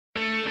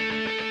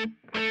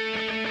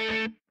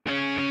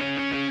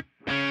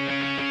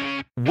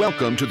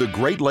Welcome to the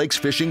Great Lakes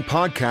Fishing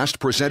Podcast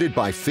presented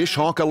by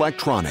Fishhawk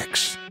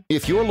Electronics.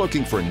 If you're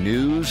looking for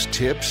news,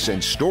 tips,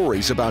 and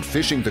stories about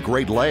fishing the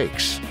Great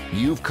Lakes,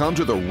 you've come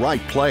to the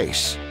right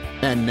place.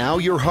 And now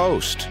your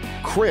host,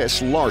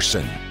 Chris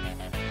Larson.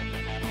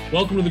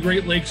 Welcome to the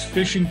Great Lakes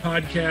Fishing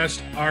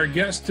Podcast. Our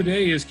guest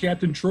today is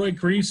Captain Troy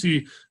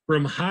Creasy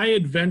from High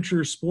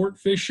Adventure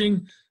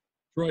Sportfishing.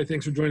 Troy,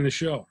 thanks for joining the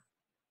show.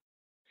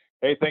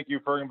 Hey, thank you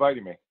for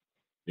inviting me.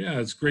 Yeah,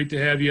 it's great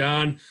to have you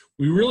on.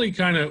 We've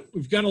got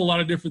a lot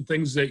of different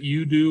things that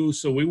you do,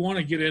 so we want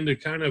to get into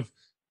kind of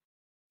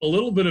a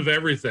little bit of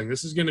everything.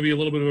 This is going to be a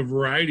little bit of a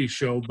variety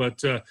show,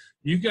 but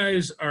you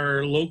guys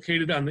are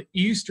located on the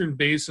eastern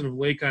basin of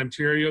Lake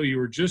Ontario. You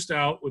were just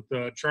out with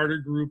the charter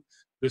group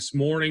this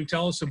morning.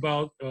 Tell us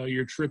about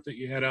your trip that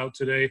you had out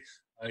today.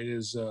 It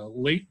is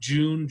late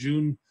June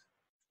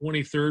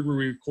 23rd. We're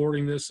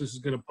recording this. This is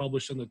going to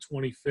publish on the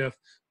 25th.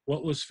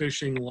 What was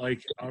fishing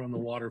like out on the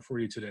water for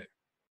you today?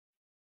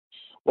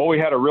 Well, we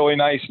had a really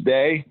nice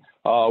day.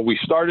 We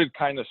started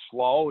kind of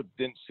slow. It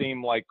didn't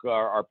seem like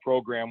our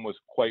program was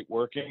quite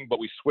working, but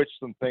we switched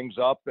some things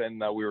up,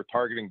 and we were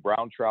targeting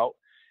brown trout,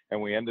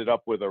 and we ended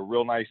up with a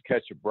real nice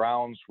catch of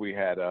browns. We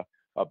had a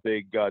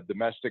big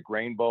domestic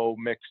rainbow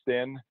mixed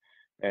in,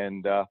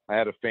 and I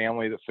had a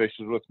family that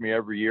fishes with me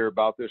every year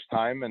about this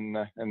time,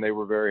 and they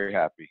were very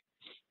happy.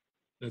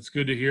 That's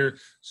good to hear.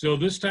 So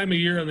this time of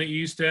year on the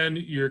east end,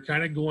 you're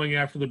kind of going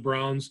after the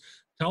browns.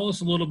 Tell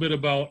us a little bit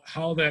about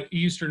how that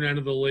eastern end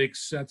of the lake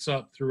sets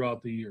up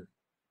throughout the year.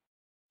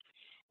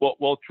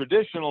 Well,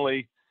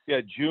 traditionally,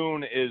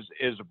 June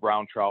is a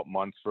brown trout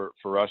month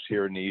for us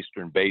here in the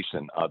Eastern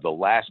Basin. The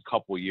last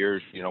couple of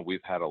years, we've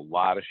had a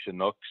lot of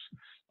Chinooks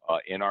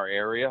in our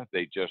area.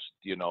 They just,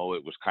 it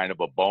was kind of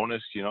a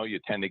bonus. You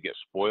tend to get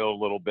spoiled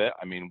a little bit.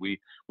 I mean, we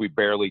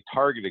barely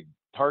targeted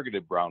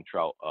brown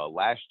trout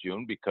last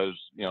June because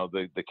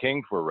the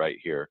kings were right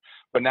here,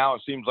 but now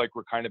it seems like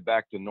we're kind of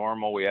back to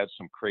normal. We had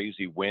some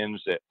crazy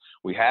winds that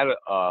we had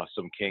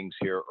some kings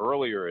here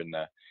earlier in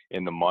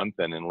the month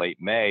and in late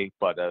May,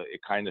 but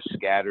it kind of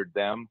scattered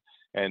them.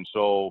 And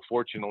so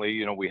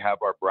fortunately, we have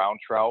our brown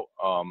trout.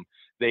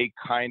 They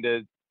kind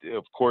of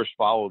course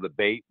follow the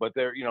bait, but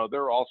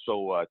they're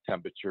also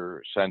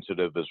temperature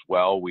sensitive as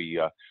well. We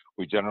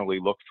generally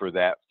look for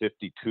that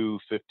 52,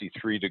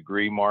 53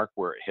 degree mark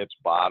where it hits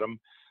bottom,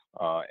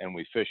 and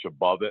we fish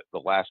above it. The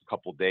last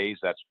couple days,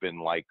 that's been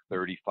like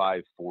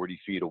 35, 40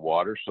 feet of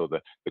water. So the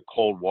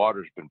cold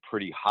water's been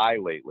pretty high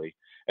lately.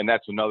 And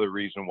that's another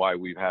reason why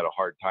we've had a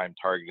hard time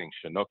targeting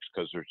Chinooks,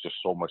 because there's just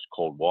so much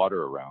cold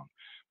water around.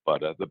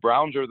 But the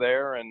browns are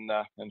there, and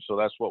so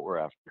that's what we're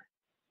after.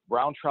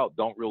 Brown trout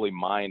don't really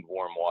mind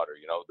warm water.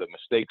 The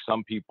mistake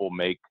some people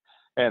make,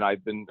 and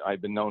I've been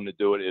known to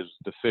do it, is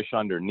to fish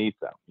underneath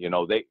them.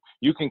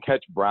 You can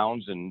catch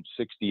browns in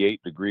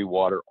 68 degree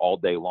water all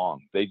day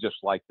long. They just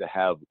like to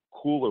have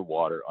cooler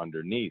water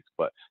underneath,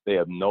 but they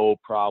have no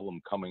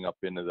problem coming up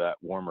into that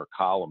warmer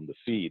column to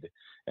feed,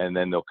 and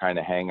then they'll kind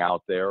of hang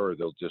out there, or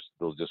they'll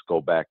just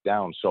go back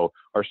down. So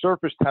our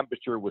surface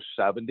temperature was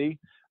 70.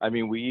 I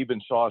mean, we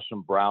even saw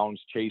some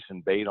browns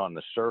chasing bait on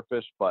the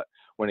surface, but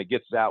when it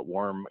gets that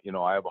warm,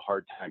 I have a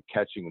hard time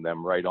catching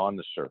them right on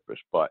the surface.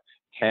 But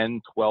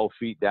 10, 12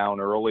 feet down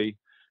early,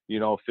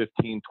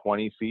 15,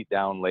 20 feet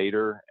down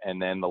later.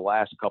 And then the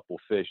last couple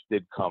fish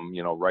did come,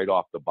 right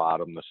off the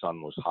bottom. The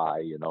sun was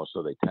high,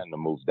 so they tend to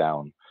move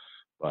down.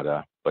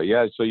 But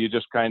yeah, so you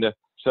just kind of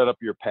set up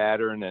your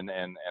pattern, and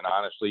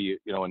honestly,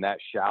 in that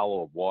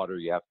shallow of water,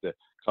 you have to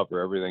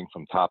cover everything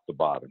from top to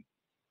bottom.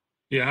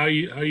 Yeah, how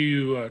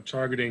you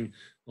targeting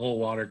the whole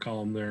water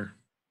column there?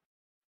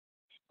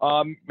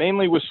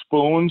 Mainly with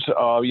spoons.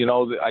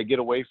 I get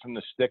away from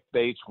the stick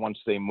baits once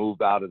they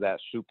move out of that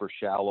super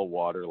shallow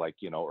water, like,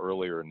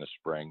 earlier in the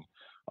spring.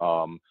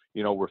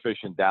 We're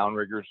fishing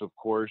downriggers, of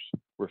course.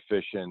 We're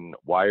fishing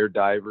wire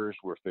divers.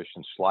 We're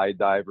fishing slide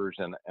divers,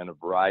 and a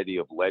variety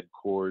of lead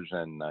cores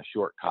and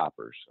short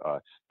coppers.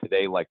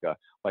 Today, like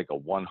a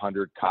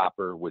 100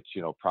 copper, which,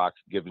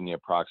 giving you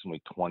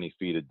approximately 20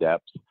 feet of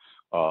depth,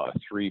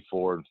 3,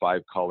 4, and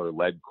 5 color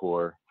lead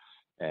core.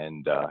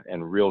 And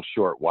real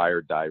short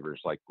wire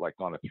divers, like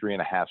on a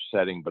 3.5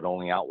 setting, but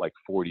only out like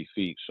 40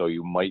 feet. So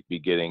you might be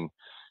getting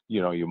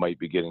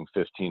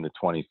 15 to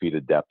 20 feet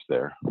of depth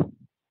there.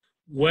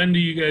 When do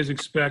you guys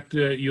expect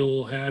that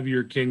you'll have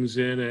your kings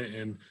in,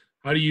 and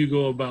how do you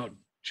go about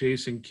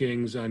chasing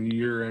kings on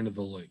your end of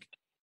the lake?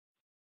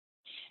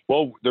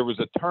 Well, there was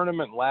a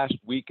tournament last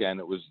weekend.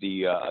 It was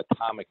the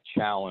Atomic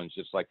Challenge.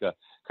 It's like a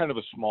kind of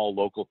a small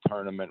local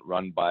tournament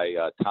run by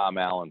Tom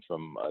Allen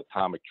from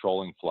Atomic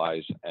Trolling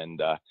Flies,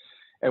 and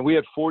we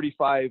had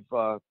 45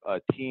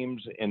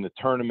 teams in the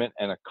tournament,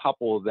 and a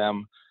couple of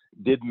them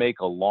did make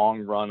a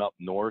long run up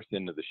north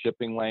into the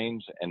shipping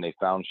lanes, and they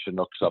found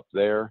Chinooks up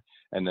there.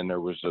 And then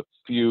there was a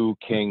few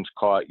kings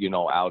caught,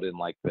 out in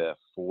like the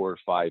 400,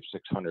 500,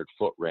 600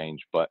 foot range.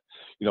 But,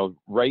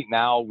 right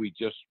now we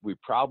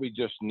probably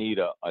just need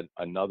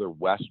another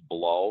west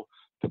blow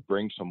to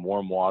bring some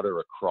warm water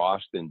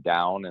across and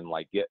down, and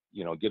like get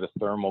a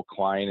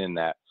thermocline in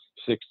that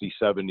 60,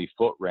 70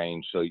 foot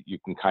range. So you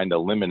can kind of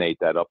eliminate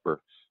that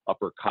upper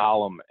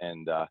column.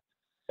 And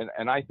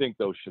I think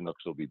those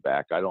Chinooks will be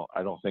back. I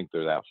don't think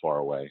they're that far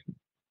away.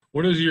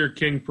 What does your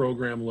king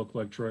program look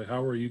like, Troy?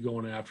 How are you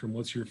going after them?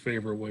 What's your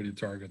favorite way to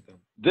target them?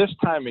 This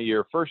time of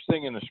year, first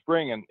thing in the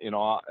spring, and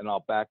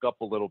I'll back up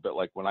a little bit.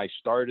 Like when I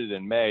started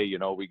in May,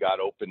 we got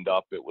opened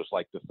up. It was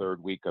like the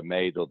third week of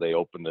May till they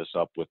opened us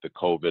up with the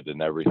COVID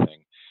and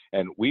everything.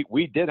 And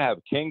we did have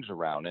kings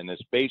around, and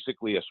it's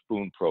basically a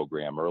spoon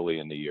program early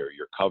in the year.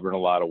 You're covering a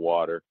lot of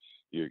water.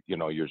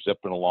 You're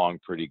zipping along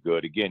pretty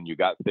good. Again, you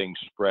got things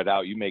spread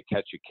out. You may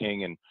catch a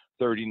king in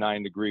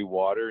 39-degree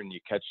water, and you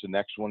catch the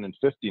next one in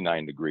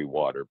 59-degree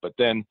water. But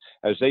then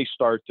as they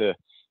start to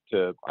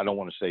I don't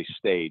want to say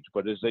stage,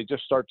 but as they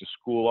just start to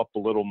school up a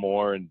little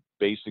more and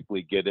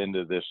basically get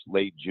into this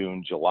late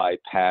June, July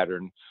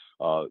pattern,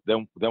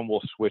 then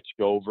we'll switch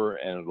over,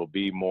 and it'll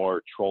be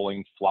more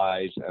trolling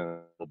flies, and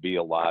it'll be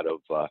a lot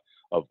of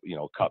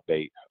cut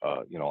bait.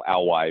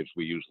 Alewives,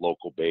 we use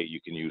local bait.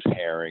 You can use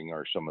herring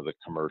or some of the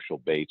commercial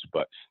baits,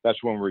 but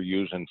that's when we're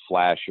using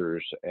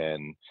flashers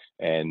and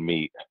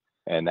meat,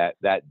 and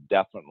that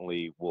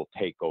definitely will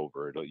take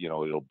over.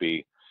 It'll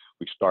be,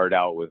 we start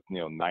out with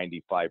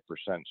 95%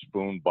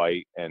 spoon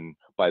bite, and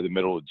by the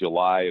middle of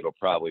July it'll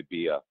probably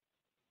be a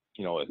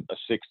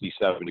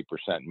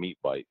 60-70% meat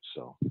bite.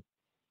 So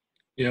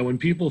yeah, when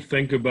people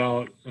think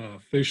about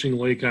fishing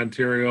Lake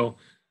Ontario,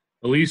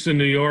 at least in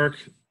New York,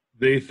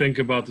 they think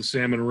about the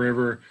Salmon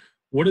River.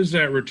 What is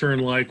that return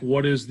like?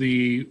 What is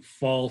the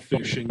fall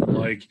fishing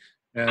like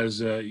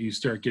as you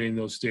start getting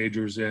those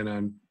stagers in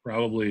on,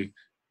 probably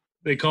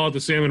they call it the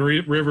Salmon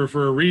River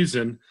for a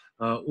reason.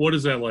 What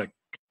is that like?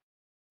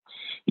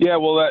 Yeah,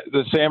 well,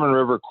 the Salmon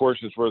River, of course,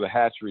 is where the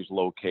hatchery is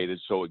located,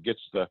 so it gets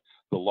the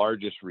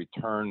largest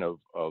return of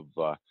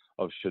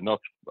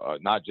Chinook,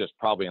 not just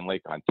probably in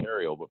Lake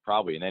Ontario, but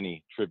probably in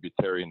any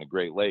tributary in the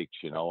Great Lakes.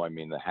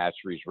 The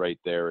hatchery's right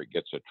there. It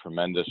gets a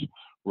tremendous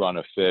run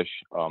of fish.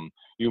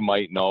 You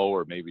might know,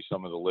 or maybe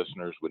some of the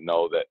listeners would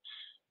know, that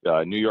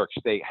New York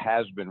State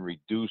has been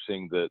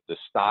reducing the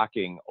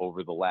stocking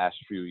over the last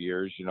few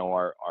years.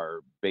 Our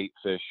bait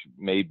fish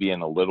may be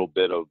in a little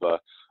bit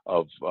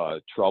of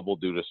trouble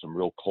due to some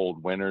real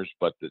cold winters,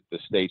 but the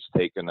state's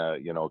taken a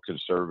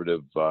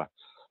conservative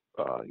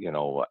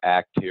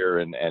act here,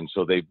 and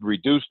so they've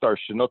reduced our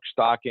Chinook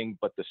stocking,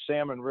 but the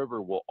Salmon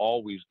River will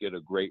always get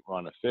a great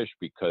run of fish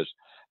because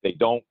they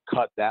don't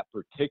cut that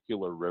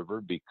particular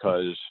river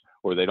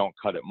or they don't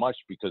cut it much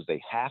because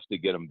they have to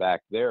get them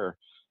back there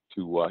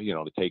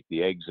to take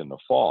the eggs in the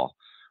fall.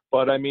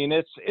 But I mean,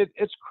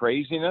 it's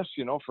craziness,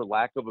 for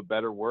lack of a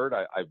better word.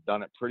 I've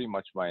done it pretty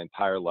much my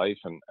entire life,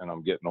 and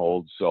I'm getting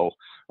old. So,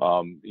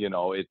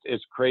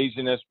 it's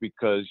craziness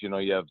because,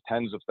 you have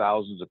tens of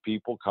thousands of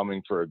people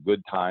coming for a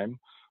good time.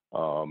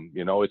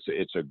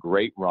 It's a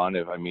great run.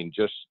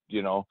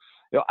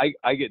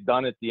 I get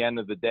done at the end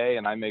of the day,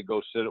 and I may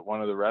go sit at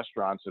one of the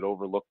restaurants that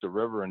overlook the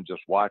river and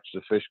just watch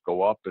the fish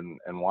go up and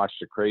watch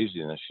the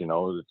craziness.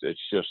 It's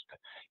just,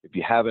 if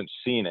you haven't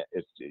seen it,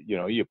 it's,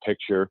 you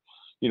picture,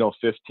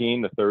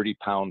 15 to 30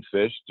 pound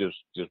fish just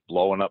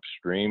blowing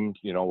upstream,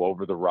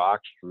 over the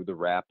rocks, through the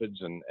rapids.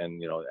 And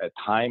at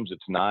times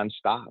it's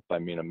nonstop. I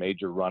mean, a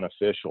major run of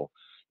fish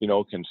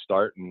can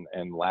start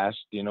and last,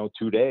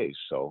 2 days.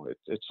 So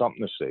it's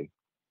something to see.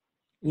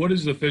 What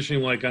is the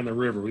fishing like on the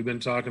river? We've been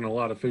talking a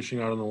lot of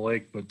fishing out on the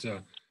lake, but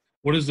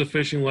what is the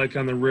fishing like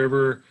on the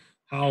river?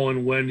 How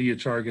and when do you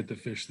target the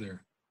fish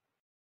there?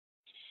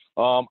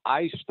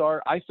 I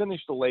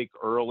finished the lake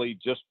early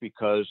just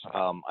because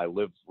I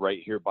live right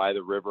here by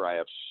the river. I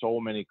have so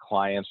many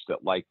clients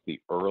that like the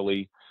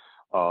early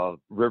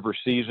river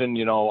season.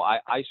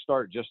 I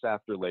start just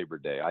after Labor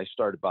Day. I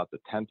start about the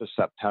 10th of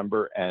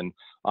September, and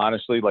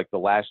honestly, like the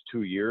last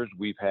 2 years,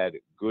 we've had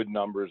good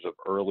numbers of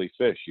early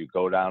fish. You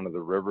go down to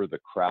the river, the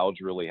crowds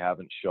really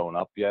haven't shown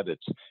up yet.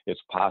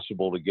 It's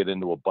possible to get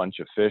into a bunch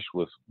of fish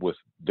with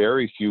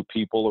very few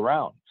people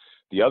around.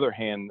 The other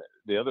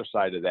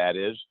side of that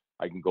is,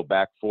 I can go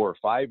back 4 or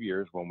 5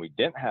 years when we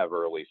didn't have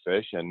early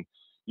fish, and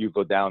you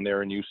go down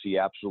there and you see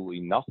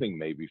absolutely nothing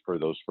maybe for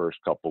those first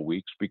couple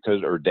weeks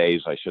or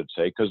days, I should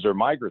say, because they're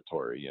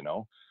migratory,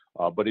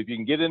 But if you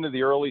can get into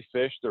the early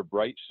fish, they're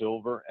bright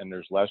silver and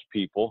there's less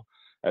people.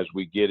 As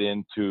we get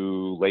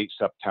into late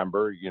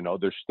September,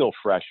 there's still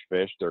fresh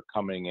fish. They're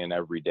coming in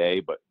every day,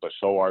 but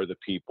so are the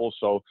people.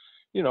 So,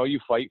 you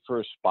fight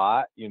for a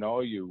spot,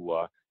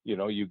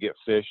 you get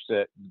fish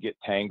that get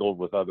tangled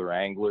with other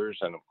anglers,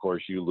 and of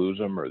course you lose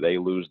them or they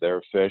lose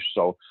their fish.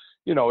 So,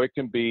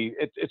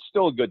 it's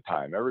still a good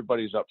time.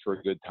 Everybody's up for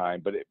a good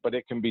time, but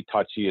it can be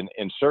touchy, and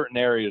in certain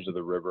areas of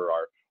the river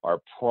are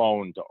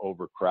prone to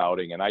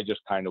overcrowding, and I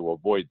just kind of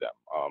avoid them.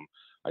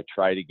 I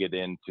try to get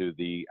into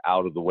the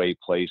out of the way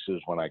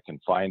places when I can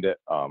find it.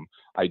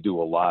 I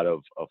do a lot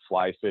of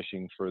fly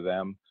fishing for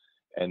them.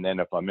 And then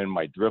if I'm in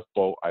my drift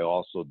boat, I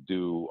also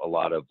do a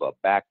lot of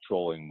back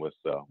trolling with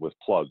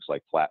plugs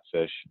like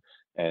flatfish.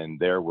 And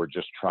there we're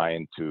just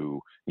trying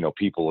to,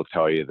 people will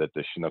tell you that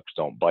the Chinooks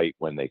don't bite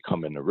when they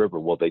come in the river.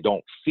 Well, they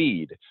don't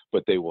feed,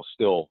 but they will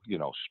still,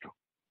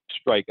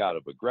 strike out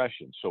of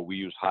aggression. So we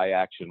use high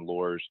action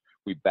lures.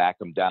 We back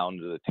them down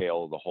to the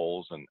tail of the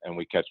holes, and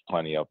we catch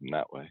plenty of them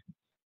that way.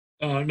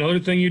 Another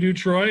thing you do,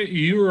 Troy,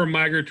 you are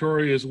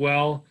migratory as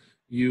well.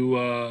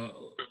 You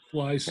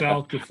fly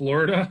south to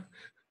Florida.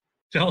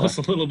 Tell us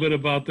a little bit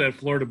about that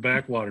Florida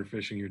backwater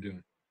fishing you're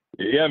doing.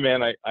 Yeah,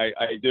 man,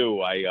 I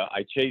do.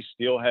 I chase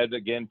steelhead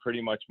again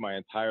pretty much my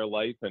entire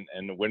life,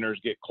 and the winters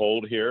get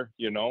cold here,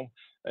 you know.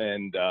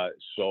 And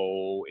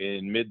so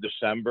in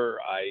mid-December,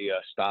 I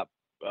stopped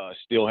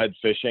steelhead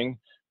fishing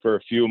for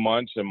a few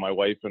months, and my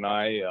wife and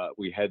I,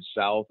 we head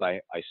south. I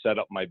set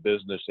up my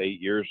business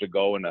 8 years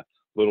ago in a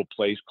little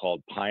place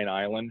called Pine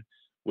Island,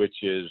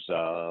 which is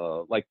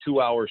like 2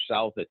 hours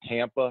south of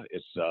Tampa.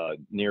 It's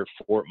near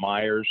Fort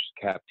Myers,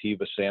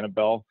 Captiva,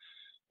 Sanibel.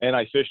 And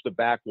I fish the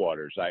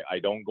backwaters. I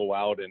don't go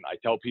out, and I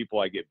tell people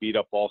I get beat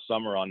up all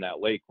summer on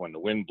that lake when the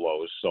wind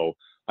blows. So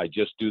I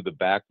just do the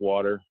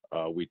backwater.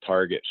 We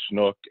target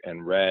snook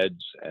and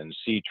reds and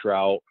sea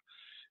trout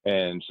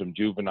and some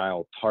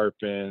juvenile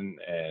tarpon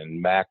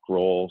and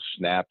mackerel,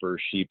 snapper,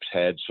 sheep's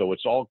head. So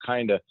it's all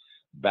kind of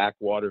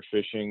backwater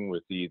fishing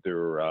with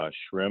either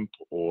shrimp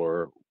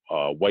or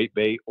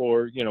whitebait,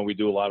 or, you know, we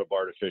do a lot of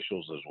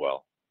artificials as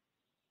well.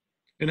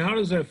 And how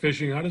does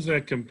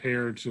that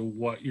compare to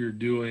what you're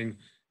doing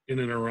in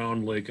and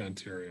around Lake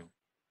Ontario?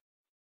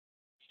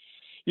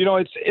 You know,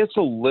 it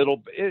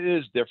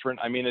is different.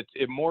 I mean,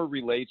 it more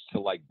relates to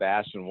like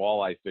bass and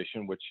walleye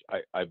fishing, which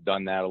I've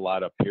done that a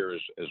lot up here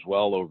as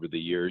well over the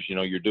years. You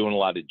know, you're doing a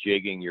lot of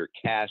jigging, you're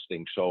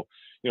casting. So,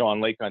 you know,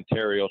 on Lake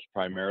Ontario, it's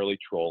primarily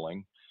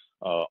trolling.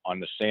 On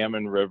the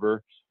Salmon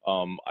River,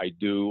 I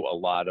do a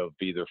lot of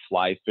either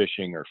fly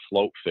fishing or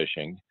float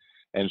fishing.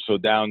 And so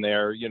down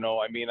there, you know,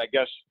 I mean, I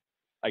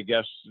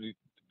guess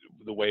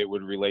the way it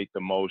would relate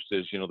the most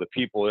is, you know, the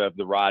people that have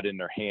the rod in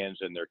their hands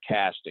and they're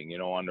casting. You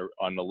know,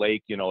 on the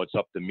lake, you know, it's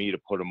up to me to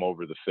put them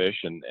over the fish,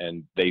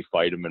 and they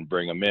fight them and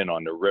bring them in.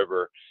 On the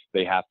river,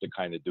 they have to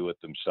kind of do it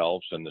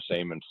themselves, and the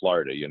same in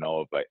Florida. You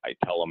know, if I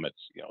tell them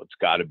it's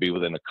got to be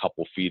within a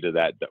couple feet of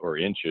that, or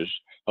inches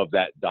of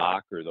that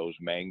dock or those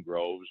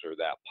mangroves or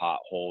that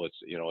pothole,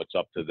 it's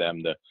up to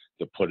them to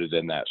put it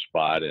in that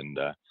spot. And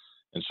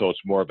so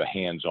it's more of a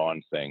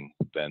hands-on thing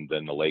than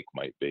the lake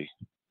might be.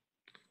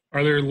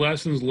 Are there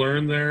lessons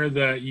learned there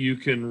that you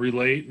can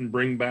relate and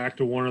bring back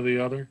to one or the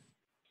other?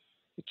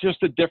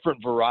 Just a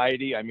different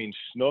variety. I mean,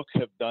 snook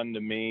have done to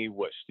me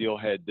what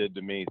steelhead did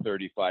to me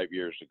 35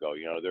 years ago.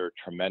 You know, they're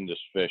a tremendous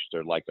fish.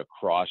 They're like a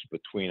cross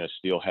between a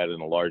steelhead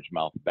and a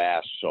largemouth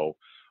bass. So,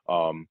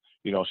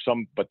 you know,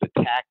 but the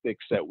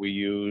tactics that we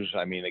use,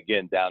 I mean,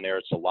 again, down there,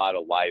 it's a lot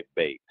of live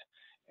bait.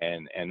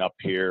 And up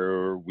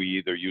here, we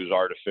either use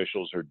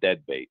artificials or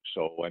dead bait.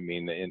 So, I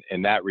mean,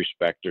 in that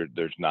respect,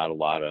 there's not a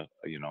lot of,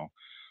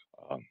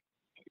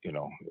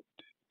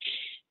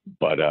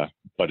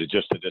 but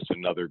it's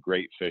another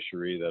great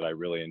fishery that I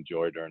really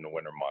enjoy during the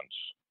winter months.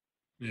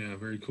 Yeah,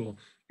 very cool.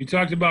 You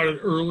talked about it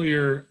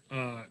earlier,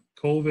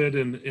 COVID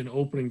and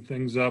opening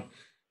things up.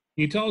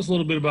 Can you tell us a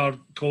little bit about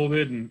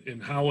COVID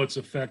and how it's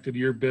affected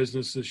your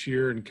business this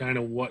year, and kind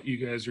of what you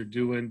guys are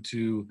doing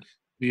to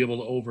be able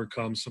to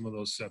overcome some of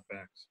those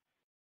setbacks?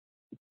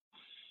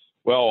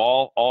 Well,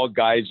 all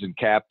guides and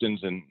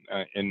captains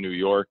in New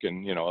York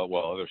and,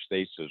 other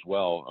states as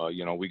well,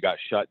 we got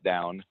shut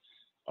down.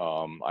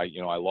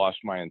 I lost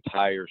my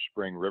entire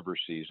spring river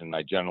season.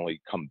 I generally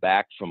come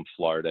back from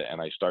Florida and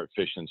I start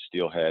fishing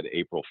steelhead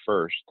April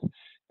 1st.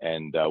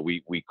 And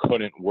we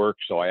couldn't work,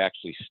 so I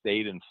actually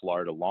stayed in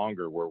Florida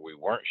longer where we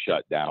weren't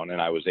shut down,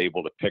 and I was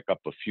able to pick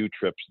up a few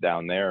trips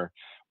down there.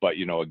 But,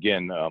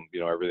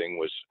 everything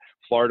was –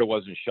 Florida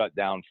wasn't shut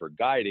down for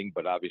guiding,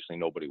 but obviously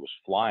nobody was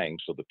flying,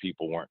 so the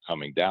people weren't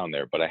coming down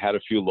there. But I had a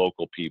few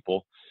local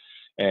people.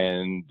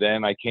 And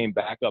then I came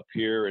back up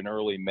here in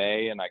early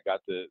May, and I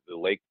got the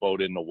lake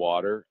boat in the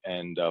water.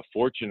 And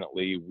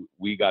fortunately,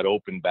 we got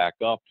opened back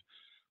up.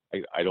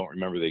 I don't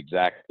remember the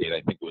exact date.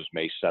 I think it was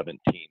May 17th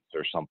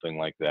or something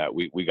like that.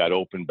 We got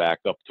opened back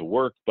up to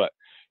work. But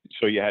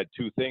so you had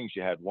two things.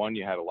 You had a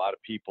lot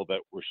of people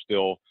that were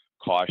still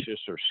cautious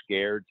or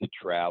scared to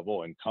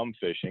travel and come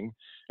fishing.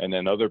 And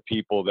then other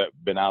people that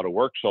have been out of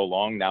work so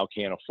long now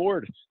can't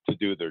afford to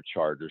do their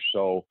charters.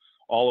 So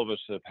all of us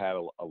have had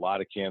a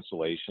lot of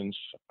cancellations.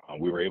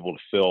 We were able to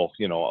fill,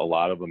 a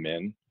lot of them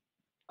in.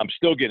 I'm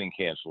still getting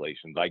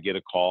cancellations. I get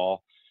a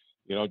call,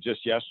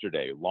 just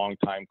yesterday,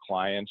 longtime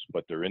clients,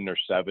 but they're in their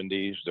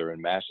 70s. They're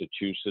in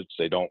Massachusetts.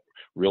 They don't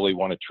really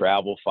want to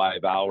travel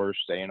 5 hours,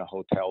 stay in a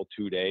hotel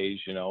 2 days,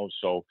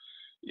 so,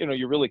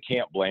 you really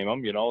can't blame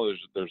them.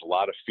 There's a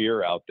lot of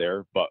fear out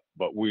there, but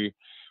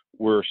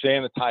we're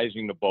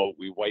sanitizing the boat.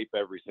 We wipe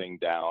everything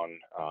down.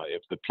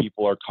 If the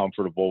people are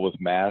comfortable with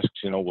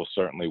masks, we'll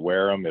certainly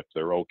wear them. If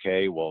they're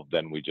okay, well,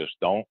 then we just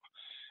don't.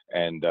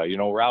 And,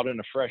 we're out in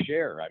the fresh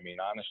air. I mean,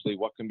 honestly,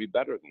 what can be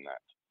better than that?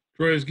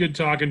 Troy, it's good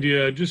talking to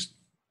you. Just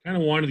kind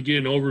of wanted to get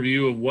an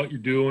overview of what you're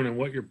doing and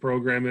what your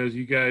program is.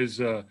 You guys,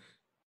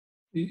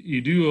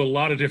 you do a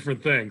lot of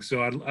different things.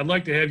 So I'd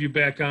like to have you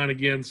back on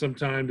again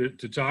sometime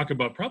to talk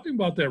about probably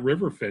about that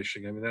river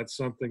fishing. I mean, that's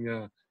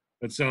something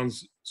that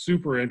sounds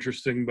super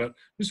interesting. But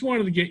just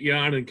wanted to get you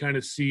on and kind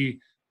of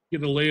get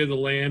the lay of the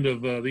land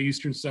of the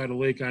eastern side of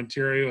Lake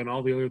Ontario and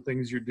all the other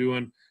things you're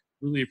doing.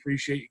 Really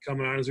appreciate you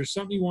coming on. Is there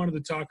something you wanted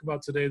to talk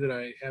about today that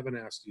I haven't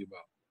asked you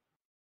about?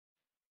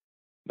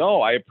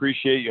 No, I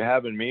appreciate you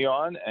having me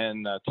on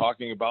and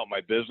talking about my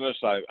business.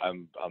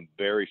 I'm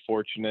very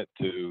fortunate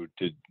to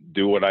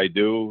do what I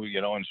do,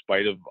 in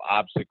spite of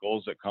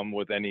obstacles that come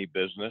with any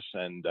business.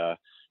 And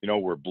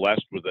we're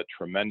blessed with a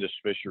tremendous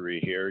fishery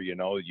here.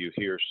 You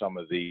hear some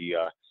of the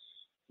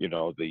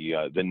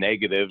the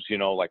negatives,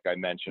 like I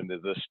mentioned,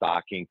 the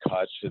stocking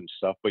cuts and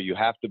stuff, but you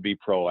have to be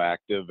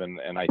proactive.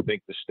 And I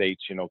think the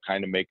state's,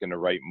 kind of making the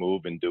right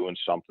move and doing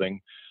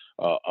something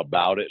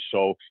about it.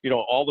 So,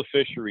 all the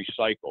fishery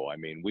cycle, I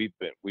mean, we've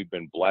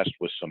been blessed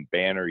with some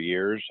banner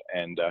years,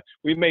 and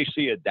we may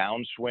see a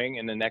downswing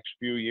in the next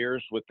few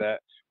years with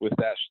that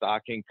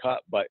stocking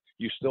cut, but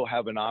you still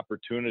have an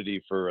opportunity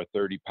for a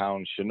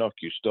 30-pound Chinook.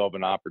 You still have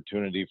an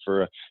opportunity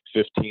for a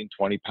 15,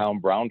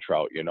 20-pound brown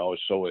trout,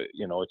 so,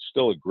 it's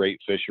still a great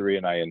fishery,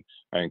 and I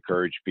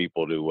encourage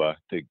people to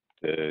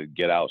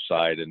get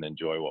outside and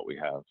enjoy what we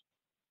have.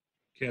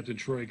 Captain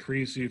Troy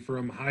Creasy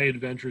from High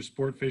Adventure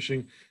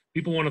Sportfishing.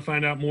 People want to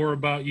find out more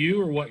about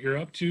you or what you're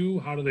up to.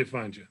 How do they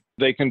find you?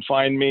 They can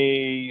find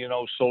me,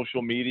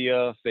 social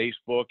media,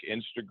 Facebook,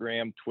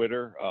 Instagram,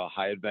 Twitter,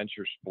 High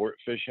Adventure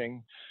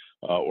Sportfishing,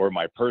 or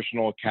my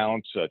personal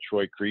accounts,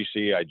 Troy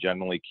Creasy. I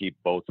generally keep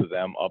both of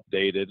them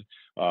updated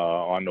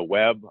on the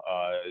web,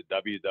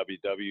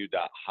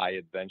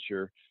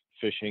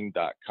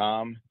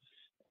 www.highadventurefishing.com.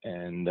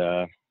 And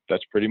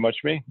that's pretty much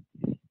me.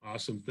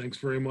 Awesome. Thanks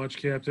very much,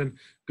 Captain.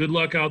 Good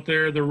luck out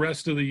there the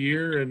rest of the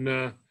year,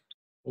 and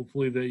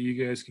hopefully that you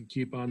guys can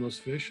keep on those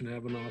fish and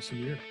have an awesome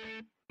year.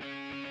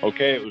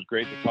 Okay, it was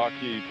great to talk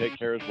to you. You take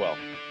care as well.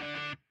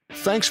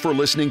 Thanks for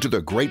listening to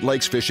the Great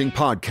Lakes Fishing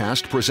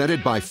Podcast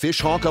presented by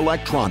Fishhawk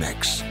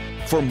Electronics.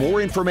 For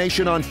more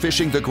information on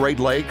fishing the Great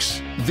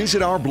Lakes,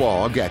 visit our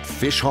blog at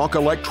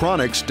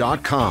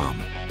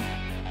fishhawkelectronics.com.